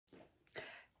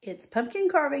It's pumpkin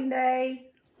carving day.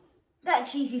 That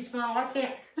cheesy smile, I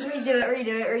can't.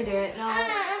 Redo it. No.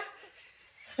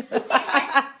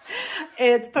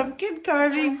 It's pumpkin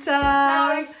carving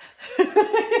time.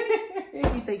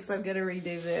 He thinks I'm going to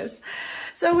redo this.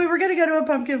 So we were going to go to a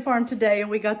pumpkin farm today,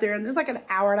 and we got there, and there's like an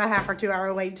hour and a half or 2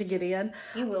 hour wait to get in.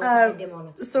 You will find them on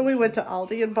it. So we went to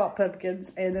Aldi and bought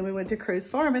pumpkins, and then we went to Cruz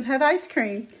Farm and had ice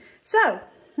cream. So,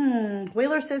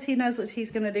 Wheeler says he knows what he's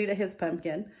going to do to his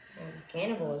pumpkin.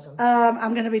 Cannibalism.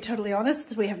 I'm going to be totally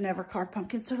honest. We have never carved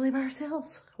pumpkins totally by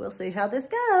ourselves. We'll see how this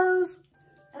goes.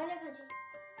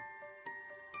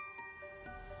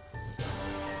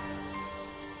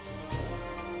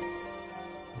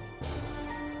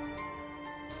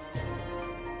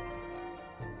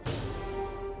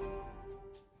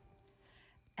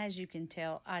 As you can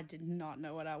tell, I did not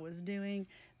know what I was doing,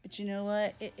 but you know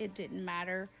what? It didn't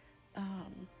matter.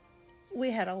 We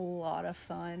had a lot of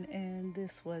fun, and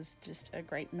this was just a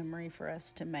great memory for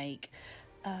us to make.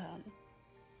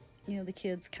 You know, the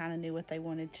kids kind of knew what they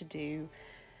wanted to do,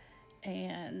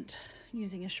 and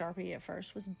using a Sharpie at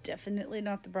first was definitely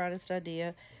not the brightest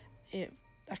idea.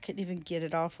 I couldn't even get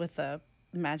it off with a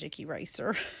magic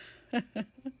eraser.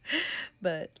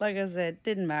 But like I said,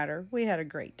 didn't matter. We had a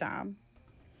great time.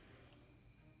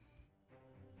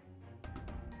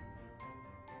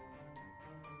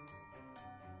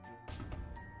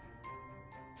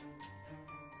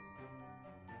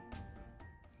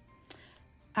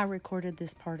 I recorded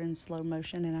this part in slow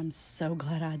motion, and I'm so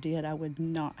glad I did. I would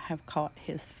not have caught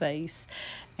his face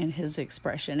and his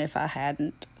expression if I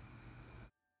hadn't.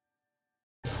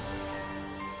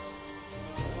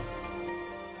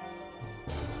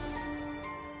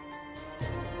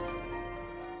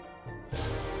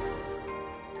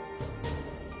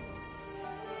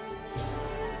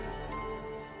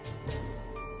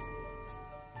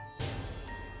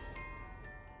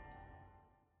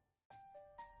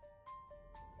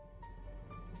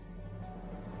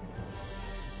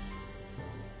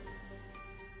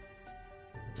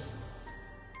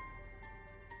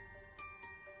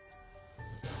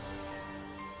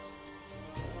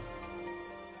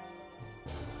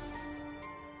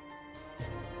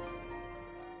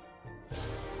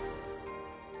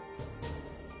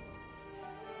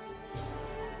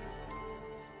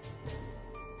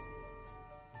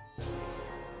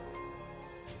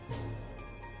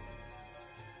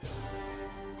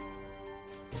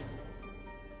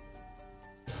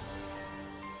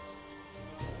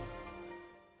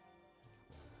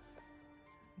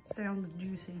 Sounds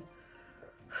juicy.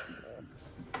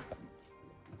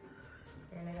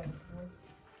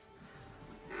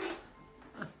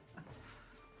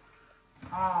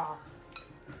 Ah.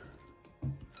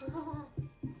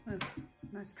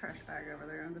 Nice trash bag over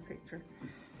there in the picture.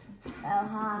 Oh,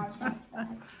 hi.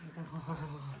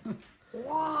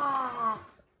 Wow.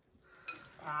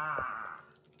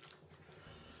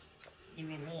 The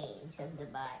remains of the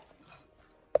bite.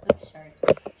 Oops, sorry.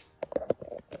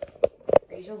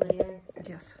 Are you still videoing?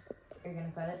 Yes. You're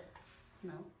gonna cut it?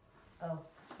 No. Oh,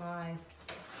 hi.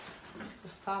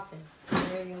 It's popping.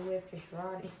 I'm ready to whip this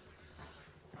Roddy.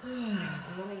 I'm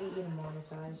gonna get you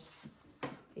demonetized.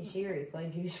 Hey Siri, play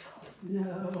Juice WRLD.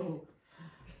 No.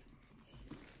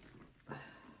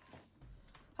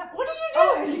 What are you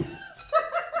doing?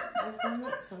 I've done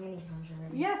that so many times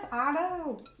already. Yes, I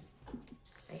know.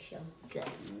 I shall gut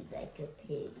you like a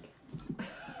pig.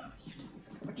 You don't even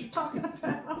know what you're talking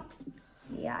about.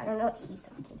 Yeah, I don't know what he's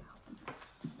talking about.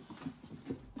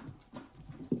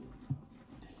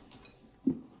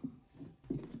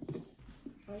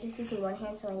 I'm just using one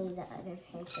hand, so I need the other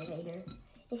hand for later.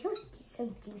 It feels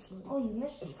so juicy. Oh, you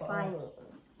missed it. Slimy.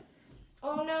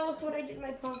 Oh no, look what I did to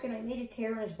my pumpkin. I made a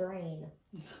tear in his brain.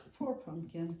 Poor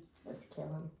pumpkin. Let's kill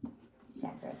him.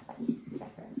 Sacrifice,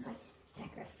 sacrifice,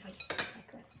 sacrifice,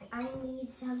 sacrifice. I need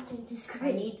something to scrape.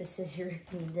 I need the scissors.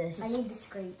 I need this. I need the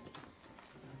scrape.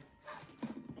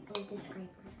 I need the scraper.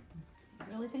 I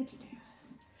really think you do.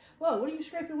 Whoa, what are you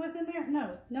scraping with in there?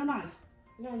 No, no knife.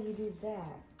 No, you do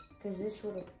that. Because this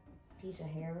little piece of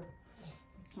hair.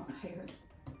 It's not hair.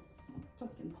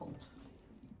 Pumpkin pulp.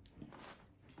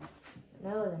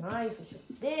 No, the knife is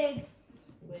big.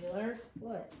 Wheeler.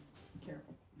 What?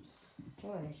 Careful.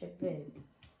 What? I said big.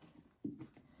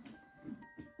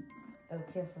 Oh,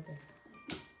 careful there.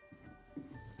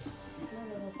 No,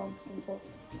 little pumpkin pulp.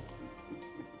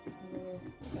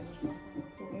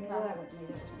 That wasn't me,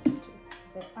 that was me too.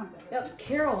 I'm better. Yep,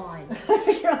 Caroline.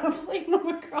 That's Caroline's leaving them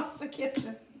across the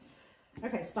kitchen.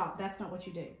 Okay, stop. That's not what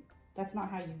you do. That's not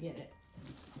how you get it.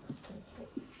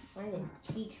 I didn't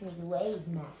teach me lathe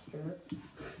master.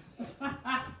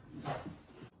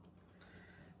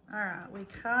 All right, we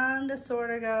kind of sort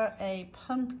of got a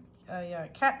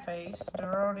cat face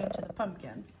drawn into the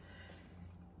pumpkin.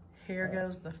 Here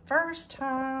goes the first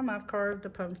time I've carved a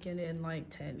pumpkin in like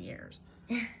 10 years.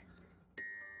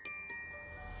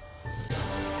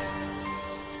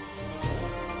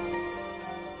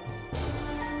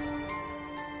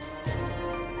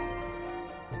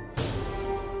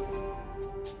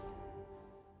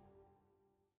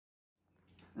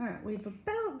 All right, we've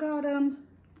about got them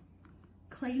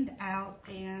cleaned out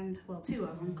and, well, 2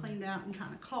 of them cleaned out and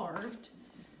kind of carved.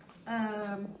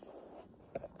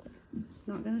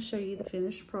 Not going to show you the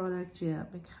finished product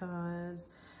yet because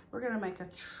we're going to make a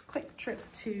quick trip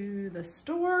to the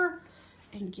store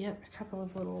and get a couple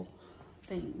of little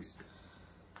things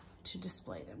to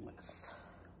display them with.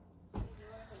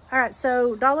 All right,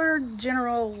 so Dollar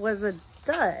General was a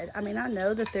dud. I mean, I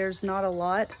know that there's not a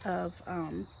lot of,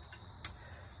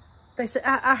 they said,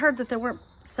 I heard that they weren't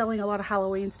selling a lot of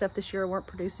Halloween stuff this year, weren't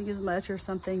producing as much or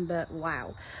something, but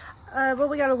wow. But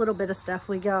we got a little bit of stuff.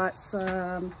 We got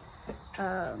some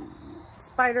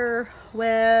spider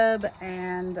web,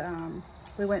 and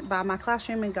we went by my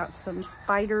classroom and got some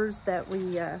spiders that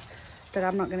that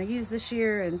I'm not going to use this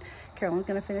year, and Carolyn's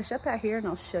going to finish up out here, and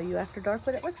I'll show you after dark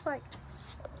what it looks like.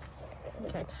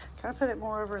 Okay, try to put it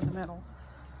more over in the middle.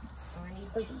 Oh, I need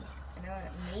these. I know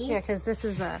what I need. Yeah, because this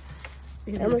is a,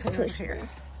 you know, put it here.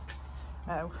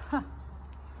 Oh. I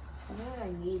know what I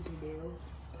need to do.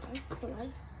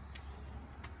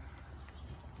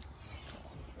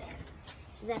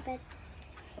 Is that bad?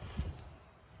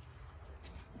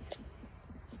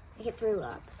 I get threw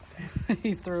up.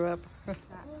 He's threw up.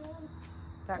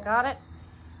 That got it?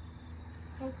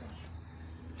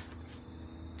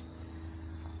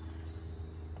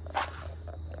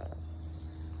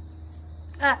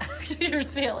 Ah, you're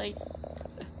silly.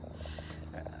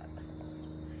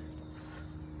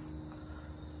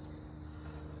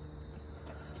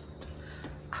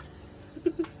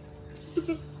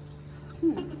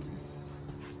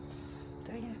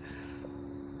 Dang it.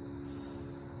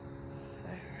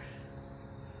 There.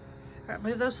 All right,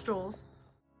 move those stools.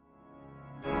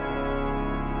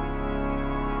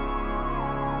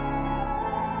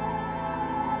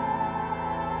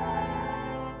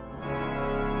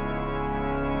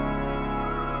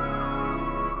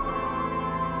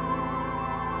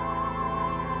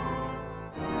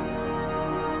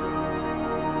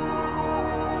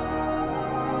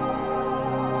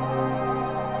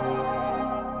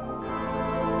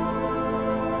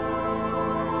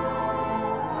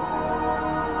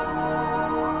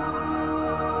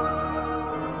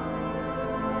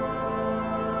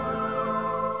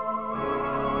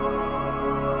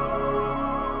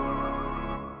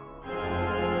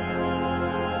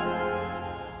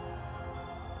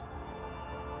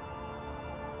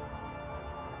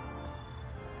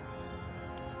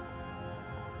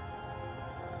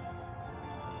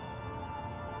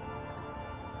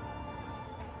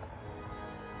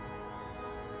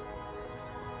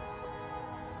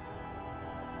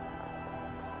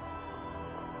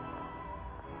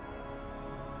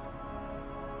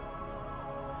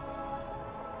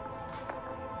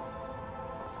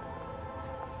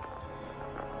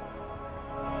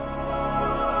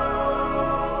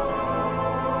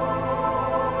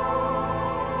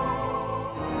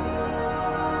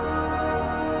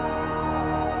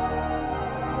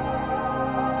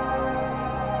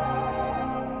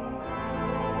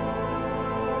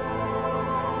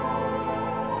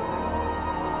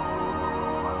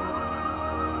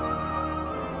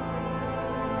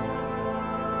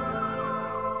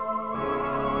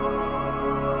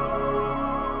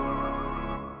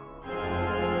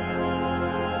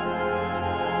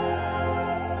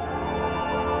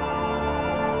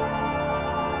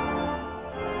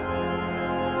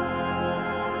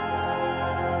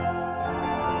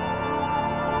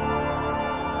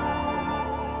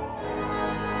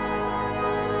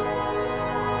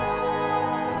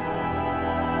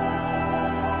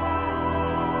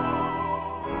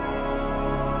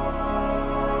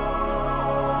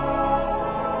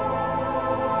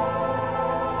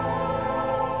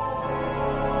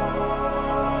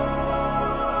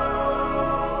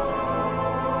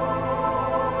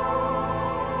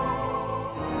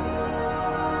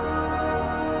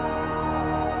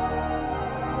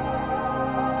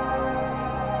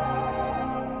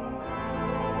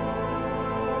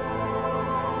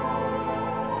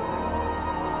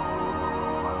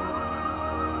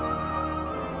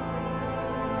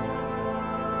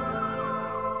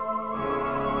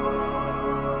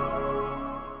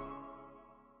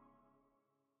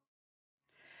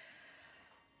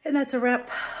 And that's a wrap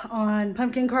on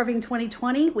Pumpkin Carving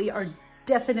 2020. We are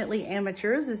definitely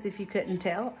amateurs, as if you couldn't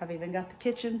tell. I've even got the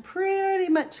kitchen pretty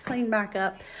much cleaned back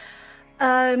up.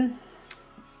 I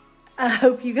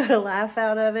hope you got a laugh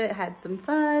out of it, had some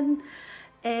fun,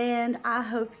 and I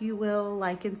hope you will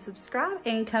like and subscribe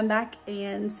and come back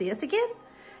and see us again.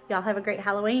 Y'all have a great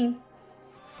Halloween.